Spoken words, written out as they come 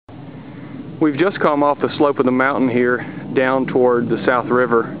We've just come off the slope of the mountain here down toward the South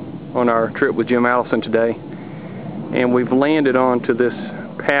River on our trip with Jim Allison today, and we've landed onto this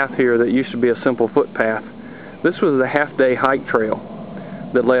path here that used to be a simple footpath. This was the half-day hike trail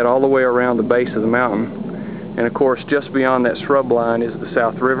that led all the way around the base of the mountain, and of course just beyond that shrub line is the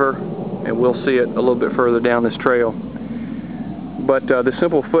South River, and we'll see it a little bit further down this trail. But the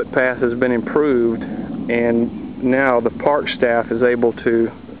simple footpath has been improved, and now the park staff is able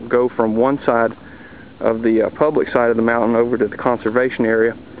to go from one side of the public side of the mountain over to the conservation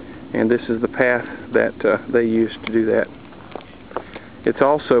area, and this is the path that they use to do that. It's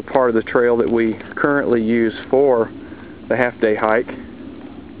also part of the trail that we currently use for the half-day hike.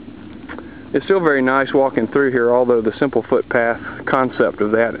 It's still very nice walking through here, although the simple footpath concept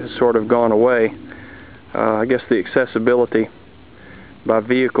of that has sort of gone away. I guess the accessibility by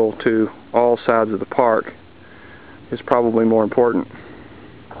vehicle to all sides of the park is probably more important.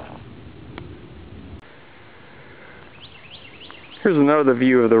 Here's another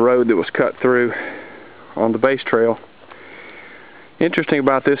view of the road that was cut through on the base trail. Interesting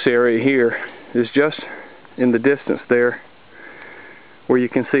about this area here is just in the distance there where you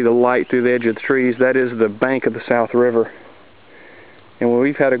can see the light through the edge of the trees. That is the bank of the South River. And when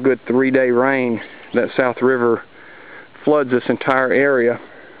we've had a good 3-day rain, that South River floods this entire area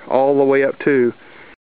all the way up to